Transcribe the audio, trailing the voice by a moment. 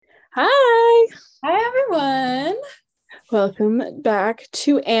Hi, Hi everyone. welcome back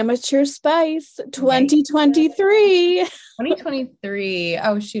to Amateur Spice Yay. 2023. 2023.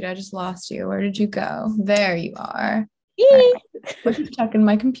 Oh shoot, I just lost you. Where did you go? There you are. All right. Yay. Quick check in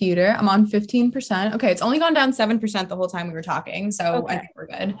my computer. I'm on 15%. Okay, it's only gone down 7% the whole time we were talking, so I Okay, think we're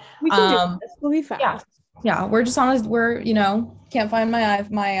good. we can do Um, this. We'll be yeah. fast. Yeah, we're just on can't find my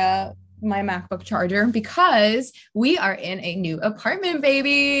MacBook charger because we are in a new apartment,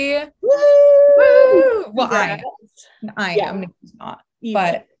 baby. Woo! Woo! Well, Congrats. I Yeah, am. Nikki's not. even.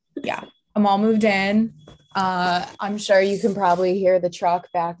 But yeah, I'm all moved in. I'm sure you can probably hear the truck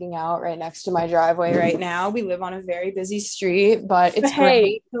backing out right next to my driveway right now. We live on a very busy street, but But it's hey,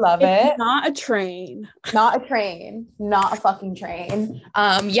 great. Love it's it. not a train. Not a train, not a fucking train.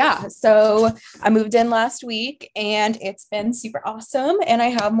 Yeah, so I moved in last week and it's been super awesome. And I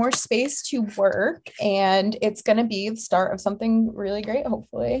have more space to work, and it's gonna be the start of something really great,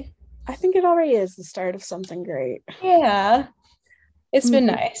 hopefully. I think it already is the start of something great. Yeah, it's been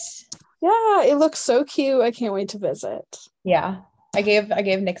Mhm. nice. Yeah, it looks so cute. I can't wait to visit. Yeah. I gave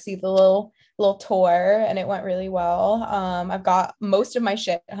Nixie the little tour and it went really well. I've got most of my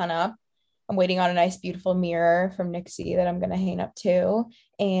shit hung up. I'm waiting on a nice beautiful mirror from Nixie that I'm gonna hang up too.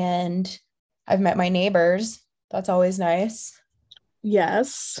 And I've met my neighbors. That's always nice.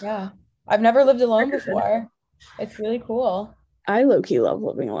 Yes. Yeah. I've never lived We're alone good. before. It's really cool. I low-key love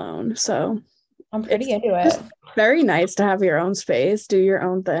living alone, so I'm it's pretty into just it. very nice to have your own space, do your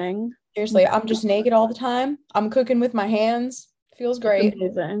own thing. Seriously, I'm just naked all the time. I'm cooking with my hands. Feels It's great.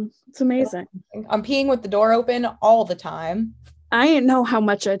 amazing. It's amazing. I'm peeing with the door open all the time. I didn't know how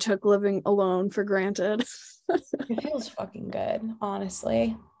much I took living alone for granted. It feels fucking good,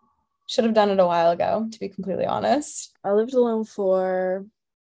 honestly. Should have done it a while ago, to be completely honest. I lived alone for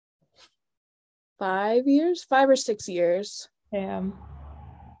 5 years, 5 or 6 years. Damn.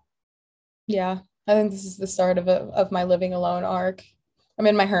 Yeah. I think this is the start of my living alone arc. I'm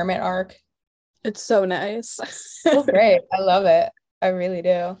in my hermit arc. It's so nice. Feels great. I love it. I really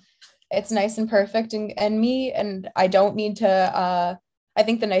do. It's nice and perfect and me, and I don't need to I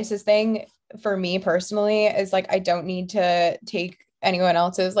think the nicest thing for me personally is like I don't need to take anyone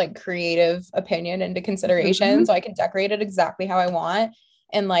else's like creative opinion into consideration, Mhm. so I can decorate it exactly how I want.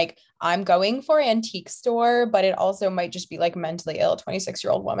 And like I'm going for antique store, but it also might just be like mentally ill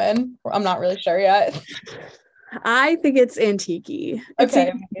 26-year-old woman. I'm not really sure yet. I think it's antique. It's Okay,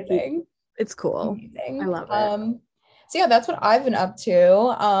 antique. amazing. It's cool. I Amazing. love it. So yeah, that's what I've been up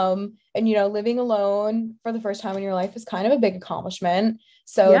to. And living alone for the first time in your life is kind of a big accomplishment.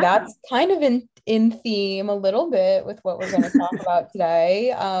 So Yeah. that's kind of in theme a little bit with what we're going to talk about today.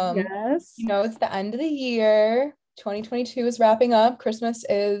 Yes. It's the end of the year. 2022 is wrapping up. Christmas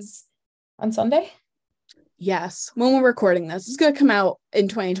is on Sunday. Yes. When we're recording this, it's going to come out in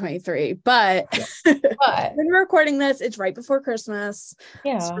 2023, but Yeah. when But we're recording this, it's right before Christmas. So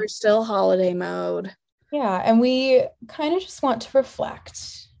yeah, we're still holiday mode. yeah, and we kind of just want to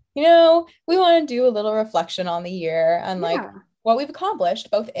reflect. We want to do a little reflection on the year and like Yeah. what we've accomplished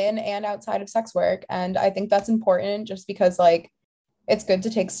both in and outside of sex work. And I think that's important just because like it's good to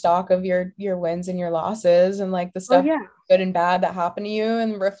take stock of your wins and your losses and like the Oh, stuff yeah. good and bad that happened to you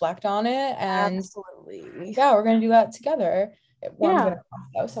and reflect on it. And Absolutely. yeah, we're gonna do that together. Well, I'm Yeah. gonna cough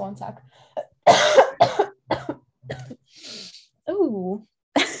though, so one sec. Ooh,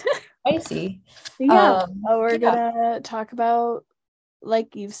 spicy. Yeah. Um, So we're yeah, gonna talk about,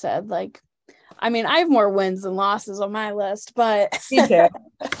 like you've said, like, I mean, I have more wins than losses on my list, but me too.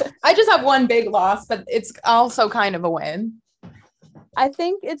 I just have one big loss, but it's also kind of a win. I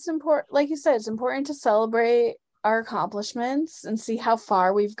think it's important, like you said, it's important to celebrate our accomplishments and see how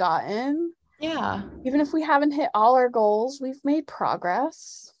far we've gotten. Yeah, Even if we haven't hit all our goals, we've made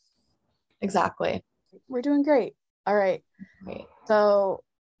progress. exactly. We're doing great. All right. Wait. So,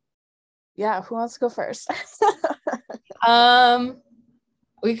 yeah, who wants to go first? Um,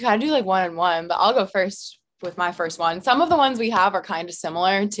 we kind of do like one and one, but I'll go first with my first one. Some of the ones we have are kind of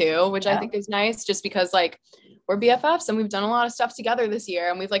similar too, which I Yeah. think is nice just because like we're BFFs and we've done a lot of stuff together this year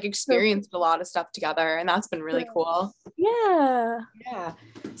and we've like So, experienced a lot of stuff together and that's been really cool. yeah. Yeah.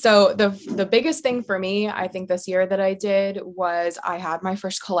 So the biggest thing for me, I think this year that I did was I had my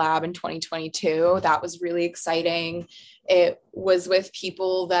first collab in 2022. That was really exciting. It was with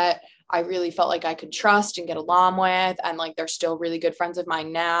people that I really felt like I could trust and get along with, and like they're still really good friends of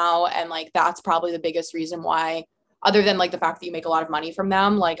mine now. And like that's probably the biggest reason why, other than like the fact that you make a lot of money from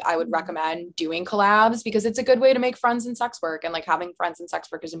them, like I would recommend doing collabs because it's a good way to make friends in sex work, and like having friends in sex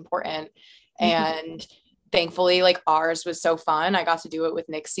work is important. Mhm. And thankfully, like ours was so fun. I got to do it with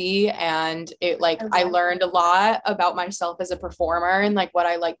Nixie, and it like I Okay. learned a lot about myself as a performer and like what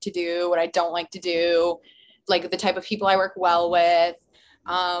I like to do, what I don't like to do, like the type of people I work well with.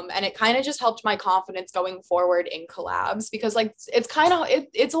 And it kind of just helped my confidence going forward in collabs because like it's kind of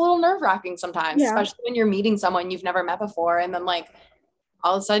it's a little nerve-wracking sometimes, Yeah. especially when you're meeting someone you've never met before, and then like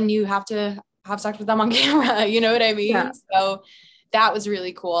all of a sudden you have to have sex with them on camera. You know what I Yeah. mean? So that was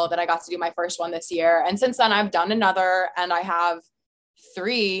really cool that I got to do my first one this year. And since then, I've done another, and I have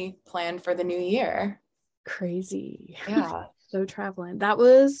 3 planned for the new year. Crazy. Yeah. So traveling. That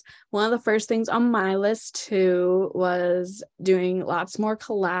was one of the first things on my list too, was doing lots more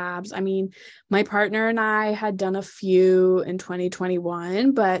collabs. I mean, my partner and I had done a few in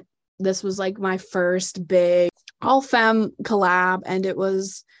 2021, but this was like my first big all femme collab, and it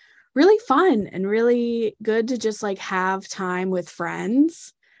was really fun and really good to just like have time with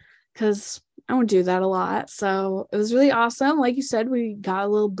friends because I don't do that a lot. So it was really awesome. Like you said, we got a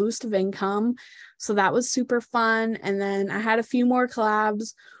little boost of income. So that was super fun. And then I had a few more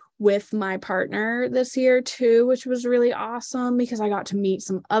collabs with my partner this year too, which was really awesome because I got to meet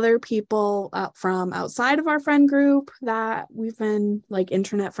some other people from outside of our friend group that we've been like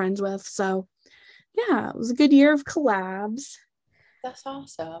internet friends with. So yeah, it was a good year of collabs. That's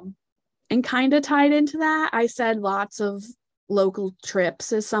awesome. And kind of tied into that, I said lots of local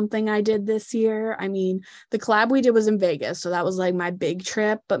trips is something I did this year. I mean, the collab we did was in Vegas, so that was like my big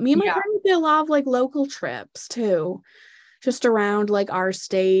trip. But me and my Yeah. partner did a lot of like local trips too, just around like our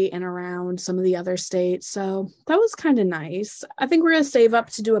state and around some of the other states. So that was kind of nice. I think we're gonna save up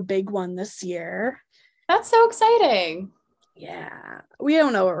to do a big one this year. That's so exciting. Yeah, we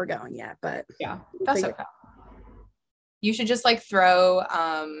don't know where we're going yet, but Yeah. we'll That's figure. okay. You should just like throw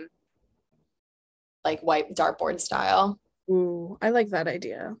like white dartboard style. Ooh, I like that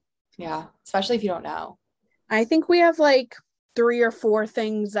idea. Yeah. Especially if you don't know. I think we have like 3 or 4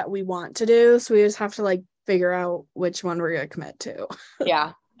 things that we want to do. So we just have to like figure out which one we're going to commit to.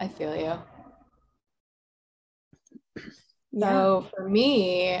 Yeah. I feel you. Yeah. So for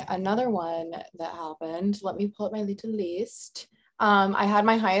me, another one that happened, let me pull up my little list. I had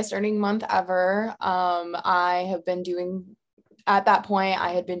my highest earning month ever. I have been doing, at that point,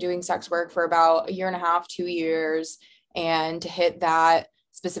 I had been doing sex work for about a year and a half, 2 years. And to hit that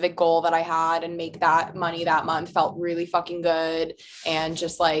specific goal that I had and make that money that month felt really fucking good. And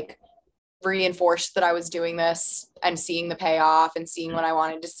just like reinforced that I was doing this and seeing the payoff and seeing what I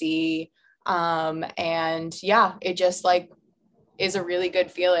wanted to see. And yeah, it just like is a really good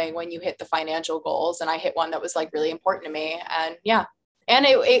feeling when you hit the financial goals. And I hit one that was like really important to me. And yeah. And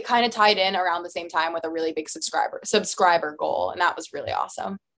it kind of tied in around the same time with a really big subscriber goal. And that was really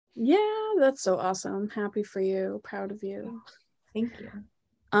awesome. Yeah, that's so awesome. Happy for you. Proud of you. Thank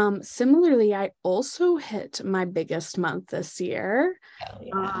you. Similarly, I also hit my biggest month this year. Hell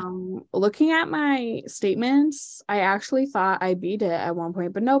yeah. Looking at my statements, I actually thought I beat it at one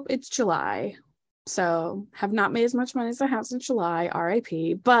point, but nope, it's July. So have not made as much money as I have since July,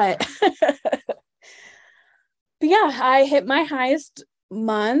 RIP. But but yeah, I hit my highest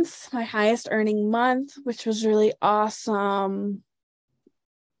month, my highest earning month, which was really awesome.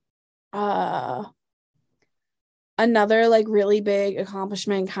 Uh Another like really big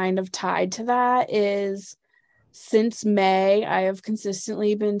accomplishment kind of tied to that is since May, I have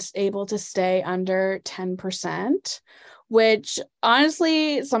consistently been able to stay under 10%, which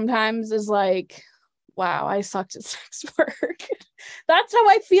honestly sometimes is like, wow, I sucked at sex work. That's how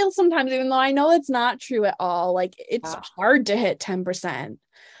I feel sometimes, even though I know it's not true at all. Like, it's Yeah. hard to hit 10%.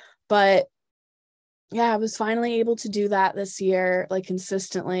 But yeah, I was finally able to do that this year, like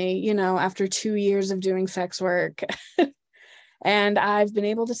consistently, after 2 years of doing sex work. And I've been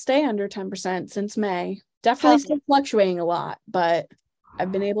able to stay under 10% since May. Definitely Hell still fluctuating a lot, but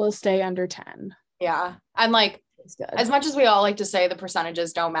I've been able to stay under 10. yeah. And like, It's good. as much as we all like to say the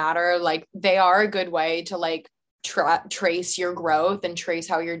percentages don't matter, like they are a good way to like trace your growth and trace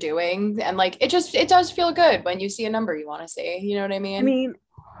how you're doing. And like, it does feel good when you see a number you want to see. You know what I I mean? mean,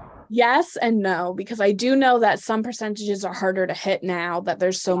 yes and no, because I do know that some percentages are harder to hit now that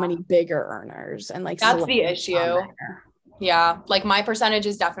there's so many bigger earners and like That's the celebrities on issue. there. Yeah, like my percentage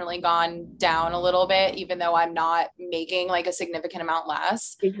has definitely gone down a little bit, even though I'm not making like a significant amount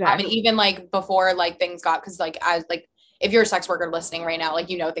less. And Exactly. even like before like things got, because like as like if you're a sex worker listening right now, like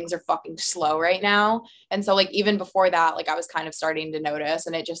things are fucking slow right now. And so like even before that, like I was kind of starting to notice,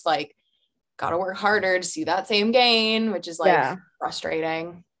 and it just like gotta work harder to see that same gain, which is like Yeah.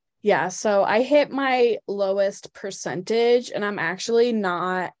 frustrating. Yeah. So I hit my lowest percentage, and I'm actually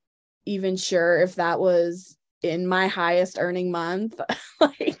not even sure if that was in my highest earning month.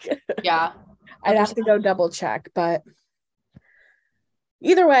 Like, Yeah. I'd have to go double check, but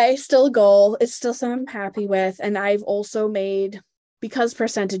either way, still a goal. It's still something I'm happy with. And I've also made, because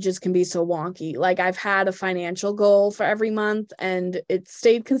percentages can be so wonky, like I've had a financial goal for every month and it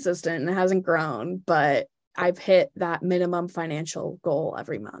stayed consistent and it hasn't grown, but I've hit that minimum financial goal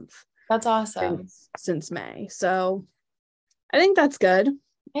every month. That's awesome. Since May. So I think that's good.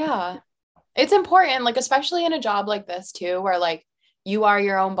 Yeah. It's important, like, especially in a job like this too, where like you are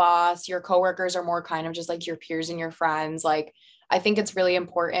your own boss, your coworkers are more kind of just like your peers and your friends. Like, I think it's really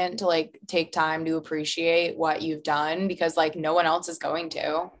important to like take time to appreciate what you've done because like no one else is going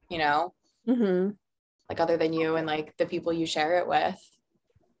to, you know, like other than you and like the people you share it with.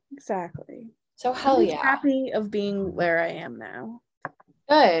 Exactly. So hell yeah. Happy of being where I am now.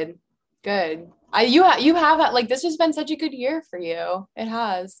 Good. You have like, this has been such a good year for you. It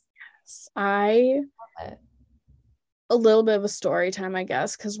has. Yes. A little bit of a story time, I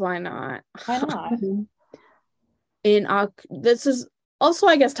guess, because why not? This is also,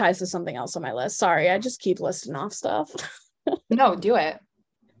 I guess, ties to something else on my list. Sorry, I just keep listing off stuff. No, do it.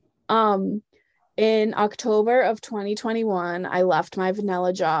 In October of 2021, I left my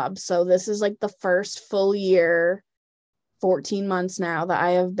vanilla job. So this is like the first full year, 14 months now, that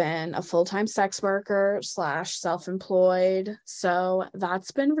I have been a full-time sex worker / self-employed. So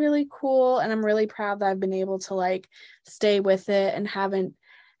that's been really cool. And I'm really proud that I've been able to like stay with it and haven't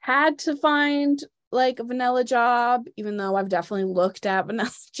had to find like a vanilla job, even though I've definitely looked at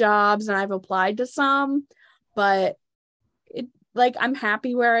vanilla jobs and I've applied to some, but it like I'm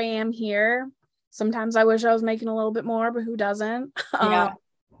happy where I am here. Sometimes I wish I was making a little bit more, but who doesn't? Yeah.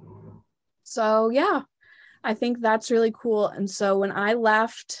 So yeah, I think that's really cool. And so when I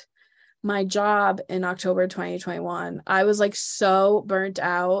left my job in October 2021, I was like so burnt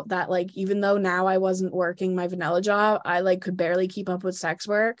out that like even though now I wasn't working my vanilla job, I like could barely keep up with sex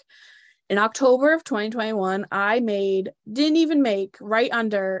work. In October of 2021, I didn't even make right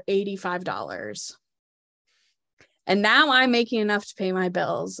under $85. And now I'm making enough to pay my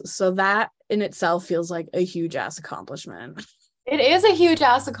bills. So that in itself feels like a huge ass accomplishment. It is a huge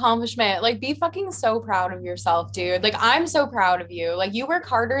ass accomplishment. Like, be fucking so proud of yourself, dude. Like, I'm so proud of you. Like, you work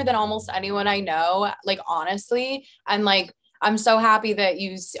harder than almost anyone I know, like, honestly. And like, I'm so happy that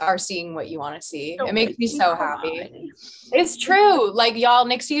you are seeing what you want to see. It makes me so happy. It's true. Like, y'all,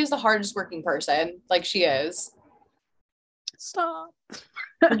 Nixie is the hardest working person. Like, she is. Stop.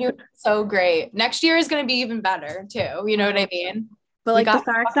 You're doing so great. Next year is going to be even better, too. You know what I mean? But like the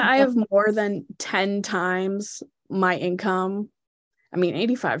fact that I have more than 10 times my income, I mean,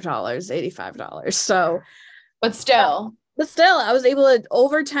 $85. So, but still, I was able to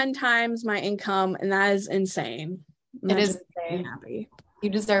over 10 times my income, and that is insane. It is insane. Happy. You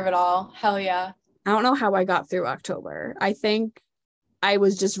deserve it all. Hell yeah. I don't know how I got through October. I think I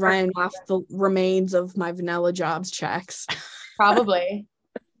was just running off the remains of my vanilla jobs checks. Probably.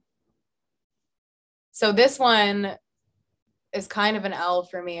 So this one is kind of an L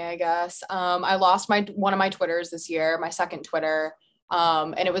for me, I guess. I lost one of my Twitters this year, my second Twitter.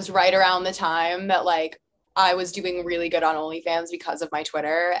 And it was right around the time that like I was doing really good on OnlyFans because of my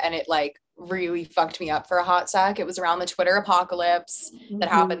Twitter, and it like really fucked me up for a hot sec. It was around the Twitter apocalypse that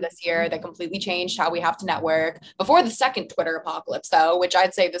happened this year that completely changed how we have to network. Before the second Twitter apocalypse, though, which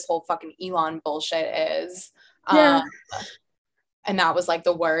I'd say this whole fucking Elon bullshit is. Yeah. And that was like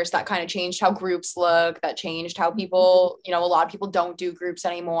the worst. That kind of changed how groups look. That changed how people, you know, a lot of people don't do groups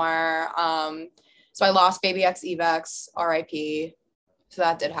anymore. So I lost Baby X Evex, RIP. So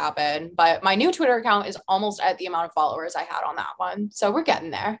that did happen. But my new Twitter account is almost at the amount of followers I had on that one. So we're getting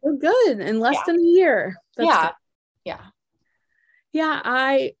there. We're good. In less than a year. That's good. Yeah.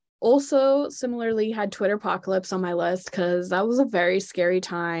 I also similarly had Twitter apocalypse on my list because that was a very scary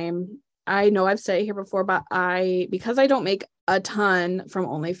time. I know I've said it here before, but because I don't make a ton from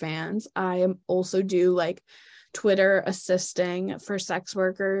OnlyFans, I also do like Twitter assisting for sex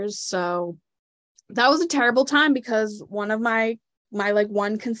workers. So that was a terrible time because one of my like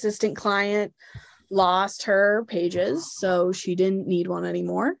one consistent client lost her pages, so she didn't need one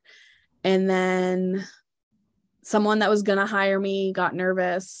anymore. And then someone that was gonna hire me got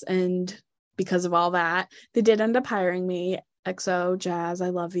nervous, and because of all that, they did end up hiring me. XO Jazz, I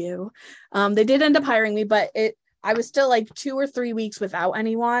love you. They did end up hiring me, but I was still like 2 or 3 weeks without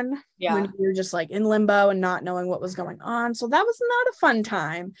anyone when we were just like in limbo and not knowing what was going on. So that was not a fun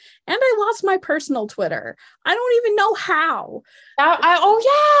time. And I lost my personal Twitter. I don't even know how.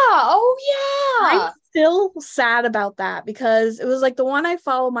 Oh yeah. I'm still sad about that because it was like the one I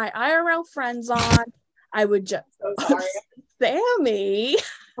follow my IRL friends on. I would just Sammy.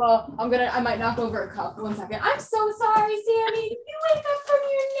 Well, I might knock over a cup. 1 second. I'm so sorry, Sammy. Did you wake up from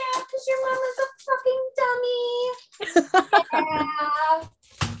your nap because your mom is a fucking dummy. Yeah.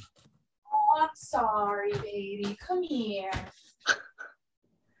 Oh, I'm sorry, baby. Come here.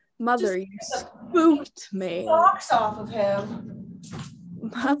 Mother, Just you spooked me. Socks off of him.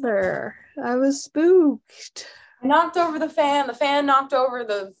 Mother, I was spooked. I knocked over the fan. The fan knocked over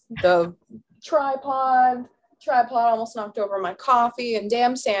the tripod. Tripod almost knocked over my coffee, and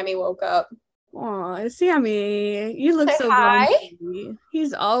damn, Sammy woke up. Oh, Sammy, you look Say so hi. grumpy.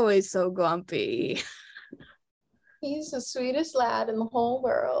 He's always so grumpy. He's the sweetest lad in the whole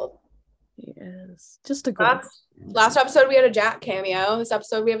world. He is just a grumpy. Last episode we had a Jack cameo. This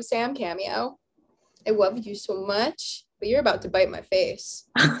episode we have a Sam cameo. I love you so much, but you're about to bite my face.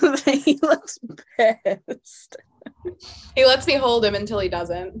 He looks pissed. He lets me hold him until he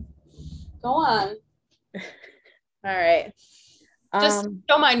doesn't. Go on. All right. Just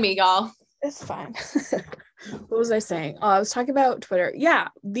don't mind me, y'all. It's fine. What was I saying? Oh, I was talking about Twitter. Yeah,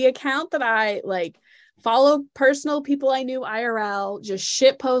 the account that I like follow personal people I knew IRL, just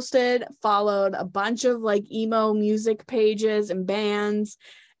shit posted, followed a bunch of like emo music pages and bands,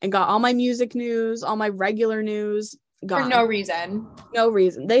 and got all my music news, all my regular news gone. For no reason. No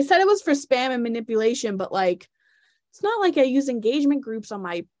reason. They said it was for spam and manipulation, but like it's not like I use engagement groups on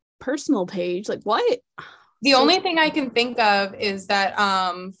my personal page. Like what? The only thing I can think of is that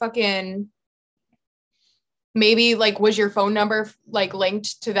fucking maybe like was your phone number like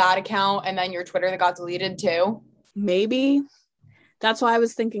linked to that account and then your Twitter that got deleted too? Maybe. That's why I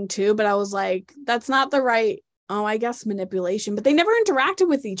was thinking too, but I was like, that's not the right, I guess manipulation, but they never interacted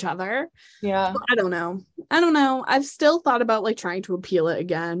with each other. Yeah. So I don't know. I've still thought about like trying to appeal it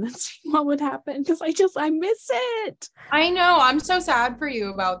again and see what would happen because I miss it. I know. I'm so sad for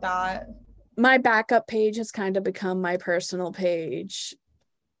you about that. My backup page has kind of become my personal page,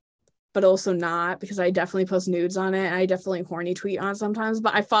 but also not, because I definitely post nudes on it and I definitely horny tweet on it sometimes,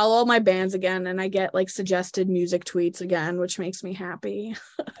 but I follow all my bands again and I get like suggested music tweets again, which makes me happy.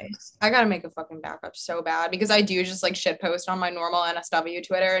 Nice. I gotta make a fucking backup so bad because I do just like shit post on my normal NSW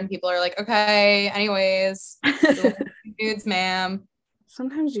Twitter and people are like, okay, anyways, nudes, ma'am.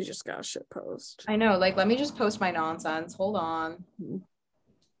 Sometimes you just gotta shit post. I know, like, let me just post my nonsense. Hold on.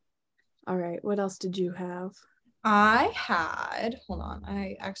 All right, what else did you have? Hold on,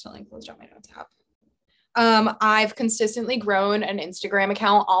 I accidentally closed out my notes app. I've consistently grown an Instagram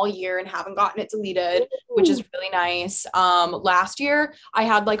account all year and haven't gotten it deleted, which is really nice. Last year I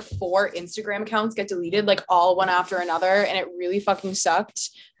had like 4 Instagram accounts get deleted, like all one after another, and it really fucking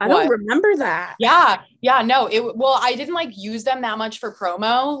sucked. I don't remember that. Yeah, no, I didn't like use them that much for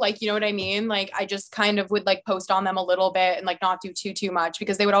promo, like, you know what I mean? Like I just kind of would like post on them a little bit and like not do too much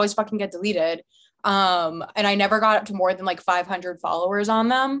because they would always fucking get deleted. And I never got up to more than like 500 followers on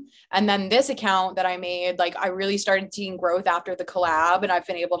them. And then this account that I made, like I really started seeing growth after the collab, and I've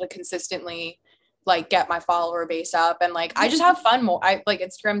been able to consistently like get my follower base up, and like I just have fun more. I like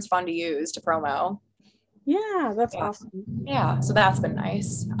Instagram's fun to use to promo. Yeah, that's awesome. Yeah, so that's been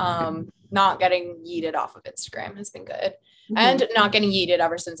nice. Not getting yeeted off of Instagram has been good. And not getting yeeted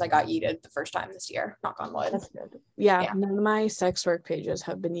ever since I got yeeted the first time this year. Knock on wood. That's good. Yeah, none of my sex work pages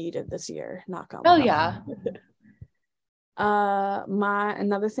have been yeeted this year. Knock on wood. Oh yeah.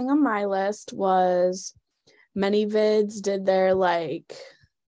 Another thing on my list was ManyVids did their like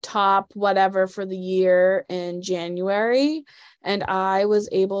top whatever for the year in January, and I was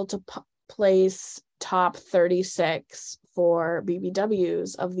able to place top 36 for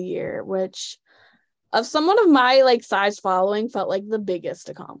BBWs of the year, which of someone of my like size following felt like the biggest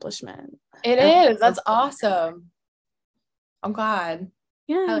accomplishment. It is. That's awesome. I'm glad.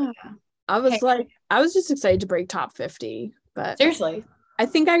 Yeah. I was just excited to break top 50, but seriously, I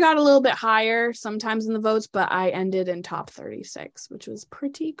think I got a little bit higher sometimes in the votes, but I ended in top 36, which was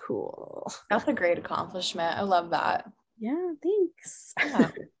pretty cool. That's a great accomplishment. I love that. Yeah, thanks.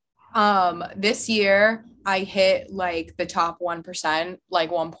 Yeah. This year I hit like the top 1%,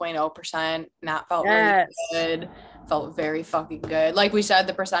 like 1.0%, and that felt really good. Felt very fucking good. Like we said,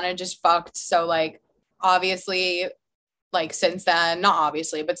 the percentage is fucked. So like obviously, like since then, not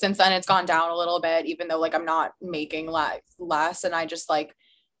obviously, but since then it's gone down a little bit, even though like I'm not making less, and I just like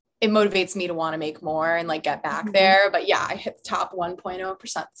it motivates me to want to make more and like get back there. But yeah, I hit the top 1.0%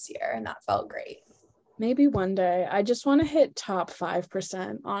 this year, and that felt great. Maybe one day. I just want to hit top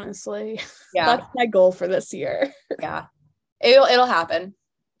 5%, honestly. Yeah. That's my goal for this year. Yeah. It'll happen.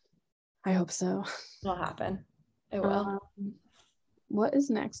 I hope so. It'll happen. It will. What is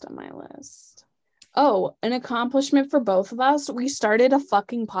next on my list? Oh, an accomplishment for both of us. We started a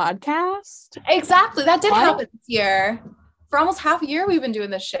fucking podcast. Exactly. That did happen this year. For almost half a year we've been doing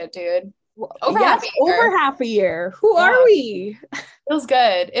this shit, dude. Over yes, half a year. over half a year. Who Yeah. are we? Feels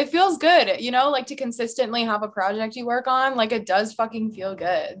good. It feels good, you know, like to consistently have a project you work on, like it does fucking feel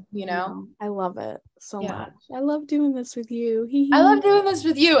good, you know? No, I love it so Yeah. much. I love doing this with you. I love doing this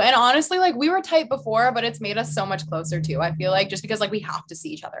with you. And honestly, like we were tight before, but it's made us so much closer too. I feel like just because like we have to see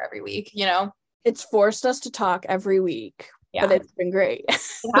each other every week, you know? It's forced us to talk every week, Yeah. but it's been great. It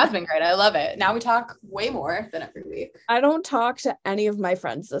has been great. I love it. Now we talk way more than every week. I don't talk to any of my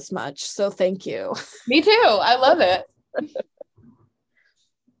friends this much, so thank you. Me too. I love it.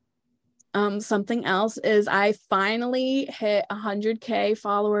 Something else is I finally hit 100K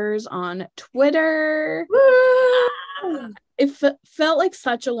followers on Twitter. It felt like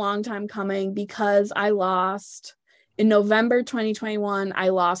such a long time coming because I lost in November 2021, I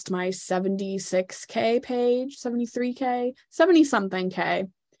lost my 76K page, 73K, 70 something K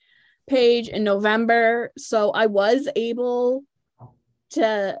page in November. So I was able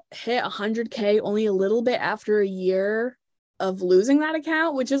to hit 100K only a little bit after a year of losing that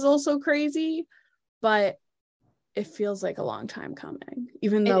account, which is also crazy, but it feels like a long time coming,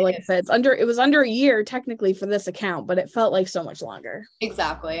 even though, like I said, it was under a year technically for this account, but it felt like so much longer.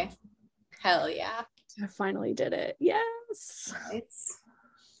 Exactly. Hell yeah. I finally did it. Yes.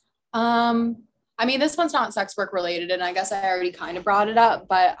 I mean, this one's not sex work related, and I guess I already kind of brought it up,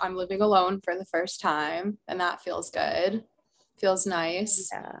 but I'm living alone for the first time, and that feels good. Feels nice.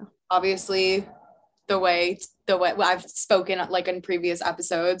 Yeah. Obviously, the way I've spoken like in previous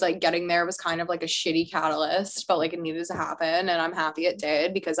episodes, like getting there was kind of like a shitty catalyst, but like it needed to happen, and I'm happy it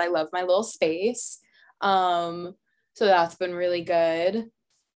did because I love my little space. So that's been really good.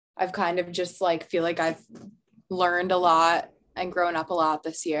 I've kind of just like feel like I've learned a lot and grown up a lot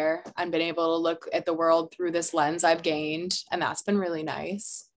this year and been able to look at the world through this lens I've gained, and that's been really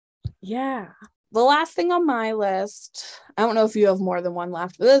nice. Yeah. The last thing on my list, I don't know if you have more than one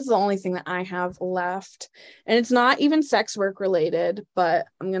left, but this is the only thing that I have left. And it's not even sex work related, but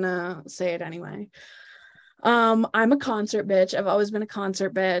I'm going to say it anyway. I'm a concert bitch. I've always been a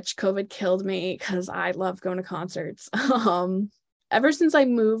concert bitch. COVID killed me because I love going to concerts. Ever since I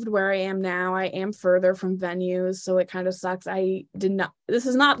moved where I am now, I am further from venues, so it kind of sucks. This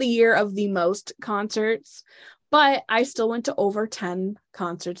is not the year of the most concerts, but I still went to over 10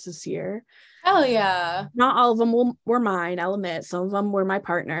 concerts this year. Hell yeah. Not all of them were mine, I'll admit. Some of them were my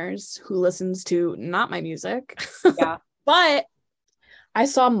partner's who listens to not my music. Yeah. But I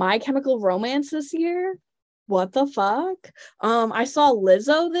saw My Chemical Romance this year. What the fuck? I saw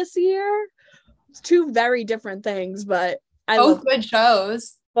Lizzo this year. It's two very different things, but both good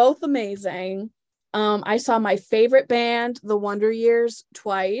shows. Both amazing. I saw my favorite band, The Wonder Years,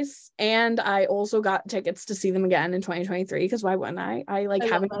 twice, and I also got tickets to see them again in 2023 because why wouldn't I? I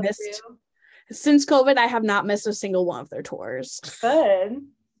haven't missed since COVID. I have not missed a single one of their tours. Good.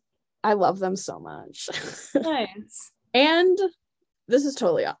 I love them so much. Nice. And this is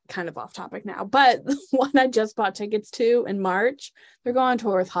totally kind of off topic now, but the one I just bought tickets to in March, they're going on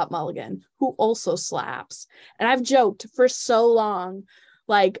tour with Hot Mulligan, who also slaps. And I've joked for so long,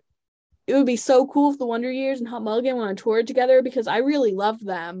 like, it would be so cool if the Wonder Years and Hot Mulligan went on tour together because I really love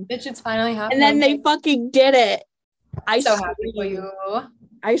them. It should finally happen. And then they fucking did it. I'm so happy for you.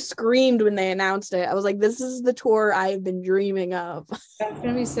 I screamed when they announced it. I was like, this is the tour I've been dreaming of. That's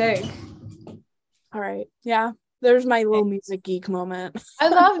gonna be sick. All right. Yeah. There's my little music geek moment. I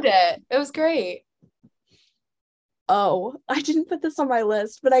loved it. It was great. Oh, I didn't put this on my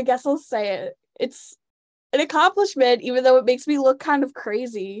list, but I guess I'll say it. It's an accomplishment, even though it makes me look kind of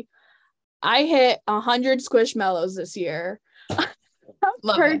crazy. I hit 100 Squishmallows this year. Well,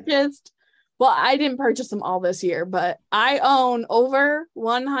 I didn't purchase them all this year, but I own over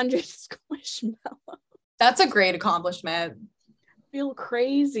 100 Squishmallows. That's a great accomplishment. I feel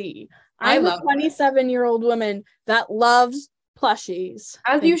crazy. I'm a 27-year-old woman that loves plushies.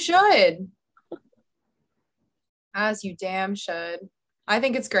 As you should. As you damn should. I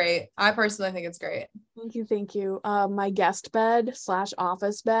think it's great. I personally think it's great. Thank you. My guest bed /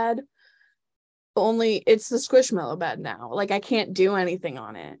 office bed, it's the Squishmallow bed now. Like, I can't do anything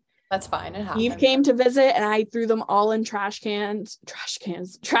on it. That's fine. It happens. Eve came to visit and I threw them all in trash bags,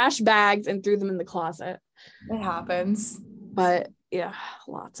 and threw them in the closet. It happens. But yeah,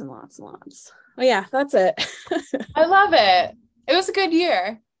 lots and lots and lots. Oh yeah, that's it. I love it. It was a good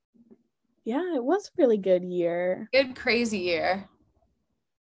year. Yeah, it was a really good year. Good, crazy year.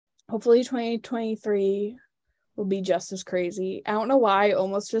 Hopefully 2023 will be just as crazy. I don't know why I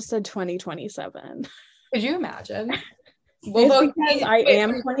almost just said 2027. Could you imagine? Well, because I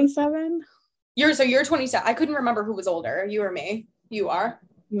am 27. You're 27. I couldn't remember who was older, you or me. You are?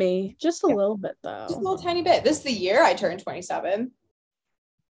 Me. Just a little bit, though. Just a little tiny bit. This is the year I turned 27.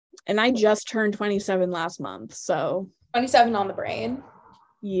 And I just turned 27 last month. So 27 on the brain.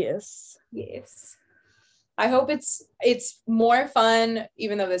 yes. Yes. I hope it's more fun,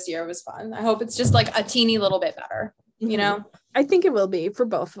 even though this year was fun. I hope it's just like a teeny little bit better, you know? I think it will be for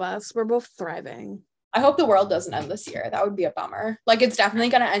both of us. We're both thriving. I hope the world doesn't end this year. That would be a bummer. Like, it's definitely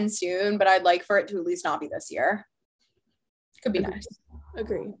going to end soon, but I'd like for it to at least not be this year. Could be nice.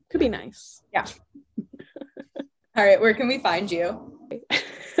 Agree. Could be nice. Yeah. All right. Where can we find you?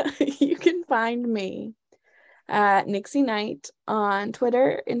 You can find me at Nixie Knight on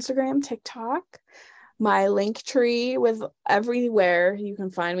Twitter, Instagram, TikTok. My link tree with everywhere you can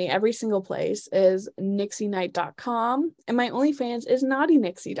find me, every single place, is nixieknight.com. And my OnlyFans is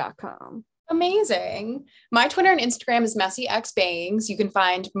naughtynixie.com. Amazing. My Twitter and Instagram is messyxbangs. You can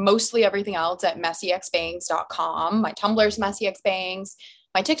find mostly everything else at messyxbangs.com. My Tumblr is messyxbangs.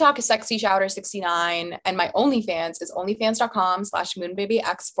 My TikTok is sexyshouter69. And my OnlyFans is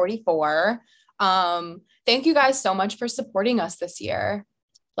onlyfans.com/moonbabyx44. Thank you guys so much for supporting us this year.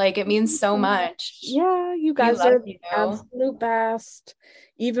 Like, it means so much. Yeah, you guys are the absolute best.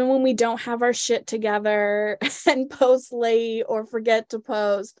 Even when we don't have our shit together and post late or forget to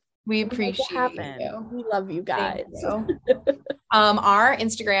post, we appreciate you. We love you guys. You. Our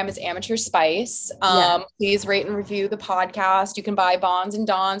Instagram is Amateur Spice. Please rate and review the podcast. You can buy Bonds and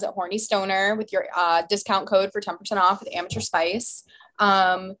Dons at Horny Stoner with your discount code for 10% off with Amateur Spice.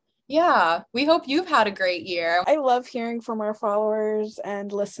 Yeah, we hope you've had a great year. I love hearing from our followers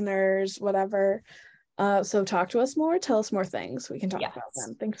and listeners, whatever. So talk to us more, tell us more things. We can talk about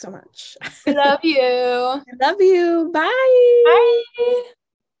them. Thanks so much. I love you. I love you. Bye. Bye.